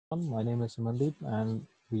My name is Simandeep, and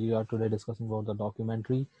we are today discussing about the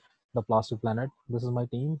documentary, The Plastic Planet. This is my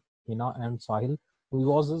team, Hina and Sahil. We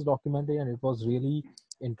watched this documentary, and it was really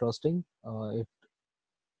interesting. It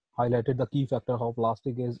highlighted the key factor how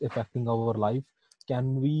plastic is affecting our life.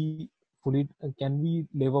 Can we fully can we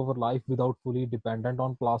live our life without fully dependent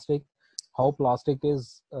on plastic? How plastic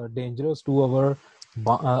is dangerous to our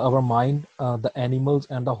mind, the animals,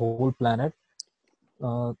 and the whole planet.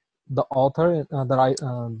 uh, the author,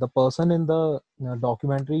 the person in the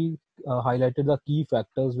documentary highlighted the key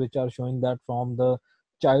factors which are showing that from the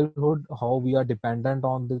childhood how we are dependent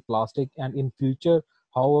on the plastic, and in future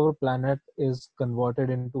how our planet is converted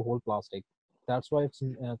into whole plastic. That's why it's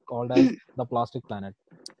called as the plastic planet.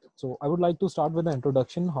 So I would like to start with the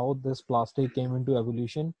introduction how this plastic came into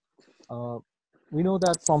evolution. uh, we know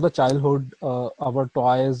that from the childhood, our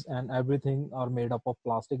toys and everything are made up of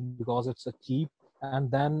plastic because it's a cheap.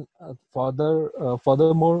 And then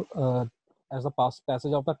furthermore, as a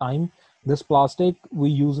passage of the time, this plastic we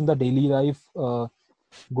use in the daily life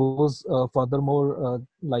goes furthermore,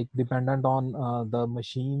 like dependent on the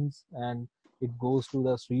machines, and it goes to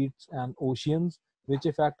the streets and oceans, which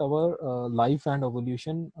affect our life and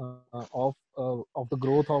evolution of the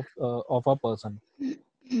growth of a person.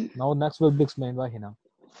 Now next will be explained by Hina.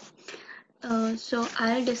 So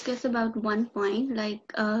I'll discuss about one point like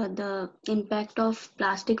the impact of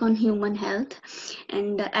plastic on human health.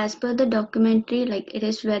 And as per the documentary, like it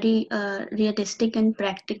is very realistic and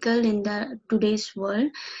practical in the today's world.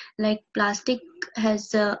 Like plastic has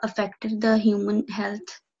affected the human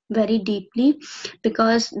health very deeply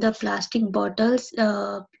because the plastic bottles,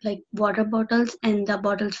 like water bottles and the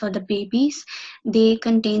bottles for the babies, they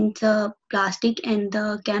contain the plastic and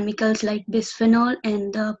the chemicals like bisphenol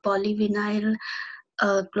and the polyvinyl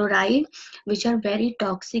chloride, which are very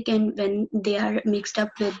toxic, and when they are mixed up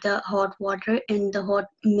with the hot water and the hot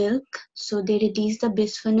milk, so they release the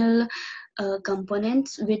bisphenol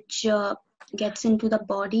components, which gets into the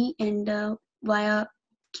body, and via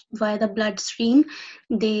the bloodstream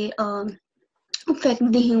they affect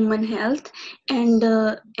the human health. And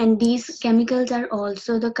these chemicals are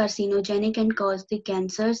also the carcinogenic and cause the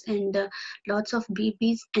cancers, and lots of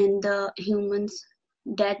babies and the humans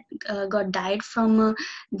that got died from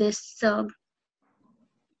this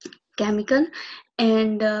chemical.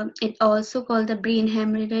 And it also called the brain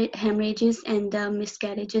hemorrhages and the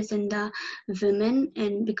miscarriages in the women,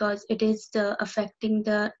 and because it is affecting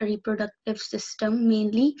the reproductive system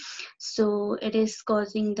mainly, so it is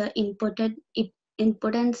causing the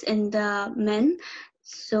impotence in the men.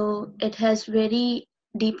 So it has very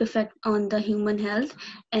deep effect on the human health,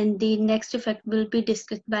 and the next effect will be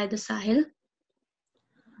discussed by the Sahil.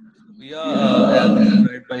 Yeah, as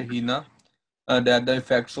described by Hina, that the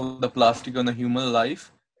effects of the plastic on the human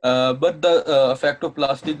life. But the effect of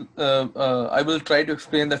plastic, I will try to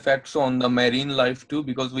explain the effects on the marine life too,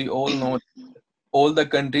 because we all know all the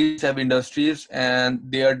countries have industries and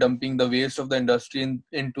they are dumping the waste of the industry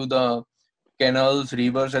into the canals,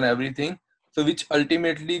 rivers, and everything. So which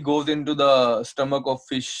ultimately goes into the stomach of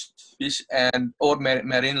fish and or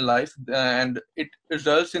marine life, and it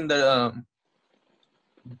results in the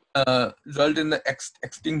result in the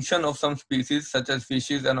extinction of some species such as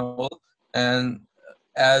fishes and all. And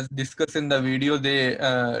as discussed in the video, they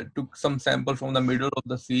took some sample from the middle of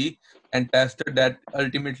the sea and tested that.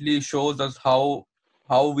 Ultimately shows us how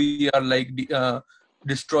we are like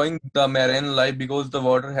destroying the marine life because the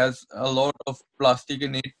water has a lot of plastic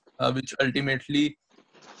in it, which ultimately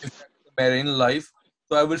affect the marine life.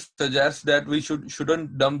 So I would suggest that we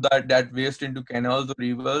shouldn't dump that waste into canals or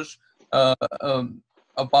rivers. Uh, um,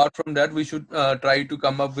 Apart from that, we should try to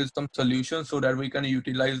come up with some solutions so that we can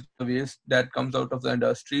utilize the waste that comes out of the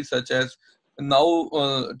industry, such as now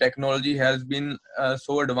technology has been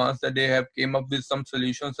so advanced that they have came up with some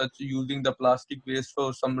solutions such using the plastic waste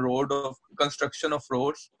for some road of construction of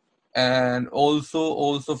roads, and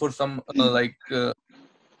also for some like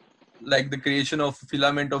the creation of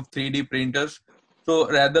filament of 3D printers. So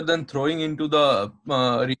rather than throwing into the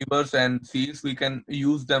rivers and seas, we can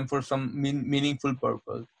use them for some meaningful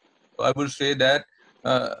purpose. So I would say that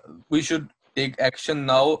uh, we should take action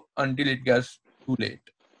now until it gets too late.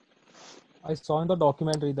 I saw in the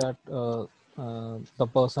documentary that the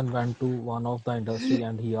person went to one of the industry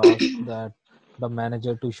and he asked that the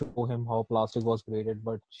manager to show him how plastic was created,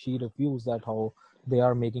 but she refused that how they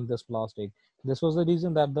are making this plastic. This was the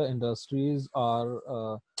reason that the industries are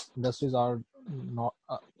not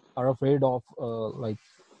are afraid of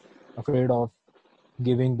afraid of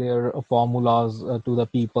giving their formulas to the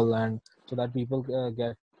people, and so that people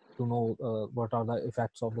get to know what are the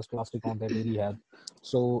effects of this plastic on their daily health.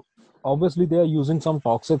 So obviously they are using some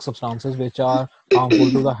toxic substances which are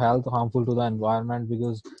harmful to the health, harmful to the environment,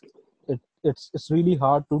 because it's really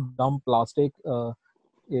hard to dump plastic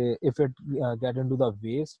if it get into the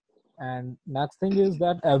waste. And next thing is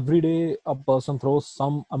that every day a person throws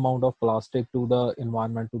some amount of plastic to the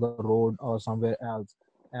environment, to the road or somewhere else.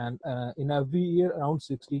 And in every year around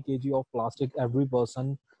 60 kg of plastic every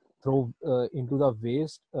person throw into the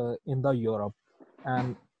waste in the Europe.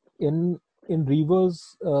 And in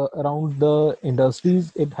rivers around the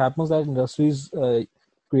industries, it happens that industries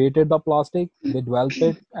created the plastic, they develop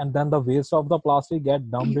it, and then the waste of the plastic get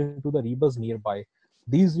dumped into the rivers nearby.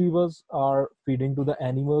 These rivers are feeding to the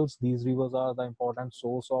animals. These rivers are the important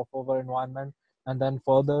source of our environment. And then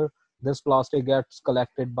further, this plastic gets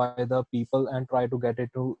collected by the people and try to get it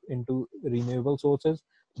into renewable sources.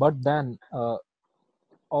 But then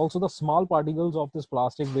also the small particles of this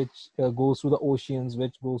plastic which goes to the oceans,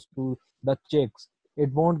 which goes to the chicks,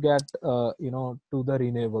 it won't get to the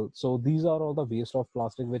renewable. So these are all the waste of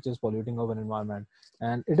plastic which is polluting our environment.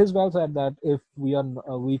 And it is well said that if we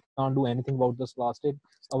can't do anything about this plastic,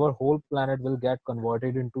 our whole planet will get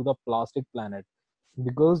converted into the plastic planet.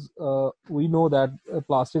 Because we know that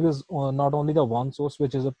plastic is not only the one source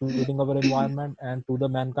which is polluting our environment and to the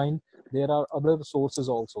mankind, there are other sources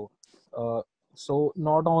also. uh, so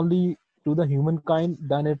not only to the humankind,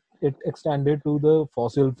 then it extended to the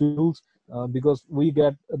fossil fuels, because we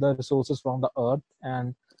get the resources from the earth,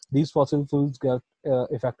 and these fossil fuels get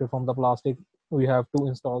affected from the plastic. We have to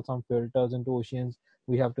install some filters into oceans,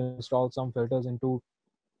 we have to install some filters into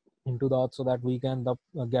the earth so that we can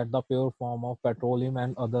get the pure form of petroleum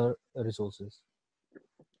and other resources.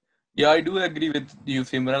 Yeah, I do agree with you,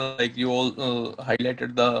 Simran. Like you all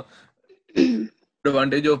highlighted the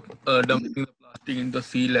advantage of dumping the plastic in the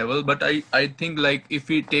sea level. But I think like if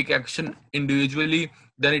we take action individually,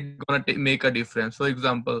 then it's gonna make a difference. For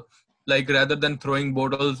example, like rather than throwing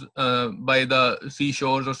bottles by the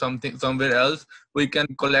seashores or something somewhere else, we can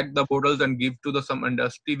collect the bottles and give to the some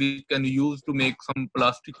industry which can use to make some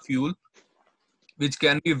plastic fuel, which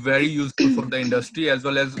can be very useful for the industry, as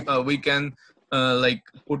well as we can like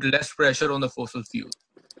put less pressure on the fossil fuel.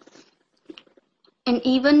 And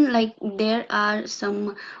even like there are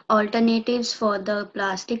some alternatives for the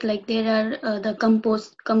plastic, like there are the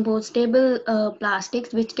compostable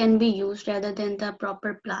plastics which can be used rather than the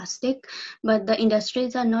proper plastic, but the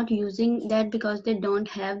industries are not using that because they don't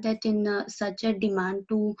have that in such a demand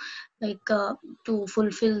to like to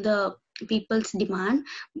fulfill the people's demand.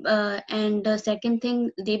 And the second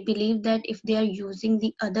thing, they believe that if they are using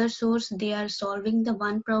the other source, they are solving the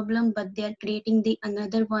one problem, but they are creating the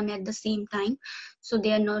another one at the same time, so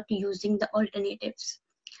they are not using the alternatives.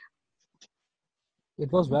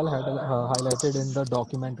 It was well highlighted in the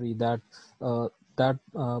documentary that uh, that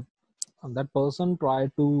that person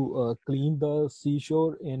tried to clean the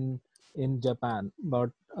seashore in Japan,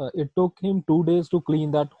 but it took him 2 days to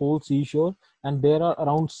clean that whole seashore, and there are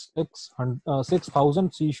around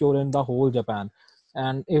 6,000 seashore in the whole Japan.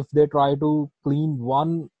 And if they try to clean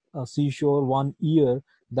one seashore 1 year,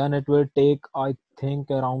 then it will take, I think,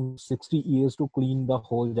 around 60 years to clean the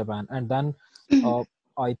whole Japan. And then uh,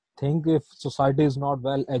 I think if society is not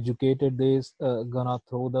well educated, they gonna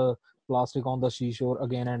throw the plastic on the seashore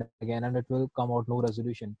again and again, and it will come out no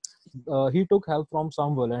resolution. He took help from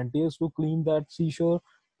some volunteers to clean that seashore.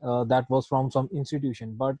 That was from some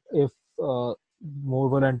institution. But if uh, more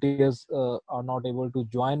volunteers are not able to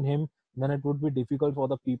join him, then it would be difficult for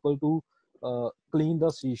the people to clean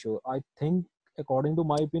the seashore. I think, according to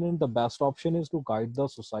my opinion, the best option is to guide the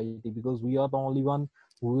society, because we are the only one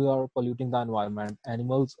who are polluting the environment.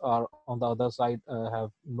 Animals are on the other side,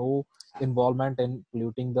 have no involvement in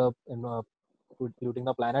polluting the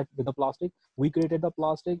planet with the plastic. We created the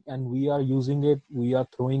plastic and we are using it, we are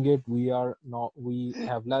throwing it, we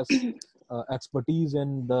have less expertise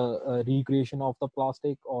in the recreation of the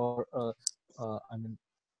plastic, or I mean,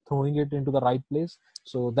 throwing it into the right place.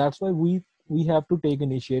 So that's why we have to take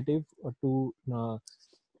initiative to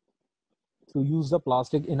use the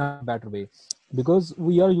plastic in a better way, because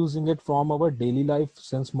we are using it from our daily life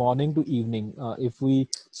since morning to evening. If we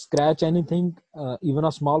scratch anything, even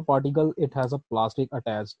a small particle, it has a plastic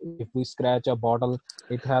attached. If we scratch a bottle,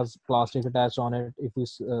 it has plastic attached on it. If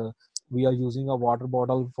we are using a water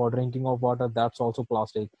bottle for drinking of water, that's also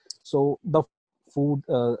plastic. So the food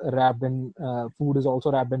is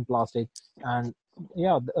also wrapped in plastic. And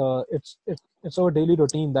yeah, it's our daily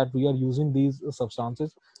routine that we are using these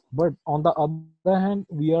substances. But on the other hand,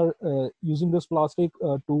 we are using this plastic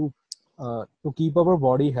to keep our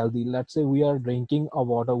body healthy. Let's say we are drinking a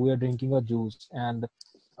water, we are drinking a juice, and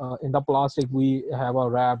in the plastic we have a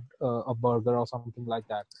wrapped a burger or something like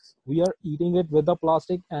that. We are eating it with the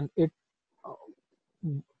plastic, and it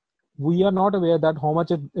we are not aware that how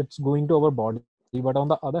much it's going to our body. But on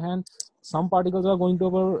the other hand, some particles are going to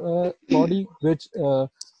our body, which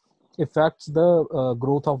affects the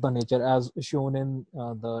growth of the nature, as shown in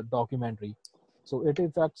the documentary. So it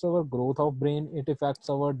affects our growth of brain, it affects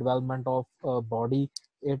our development of body,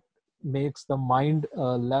 it makes the mind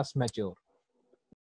less mature.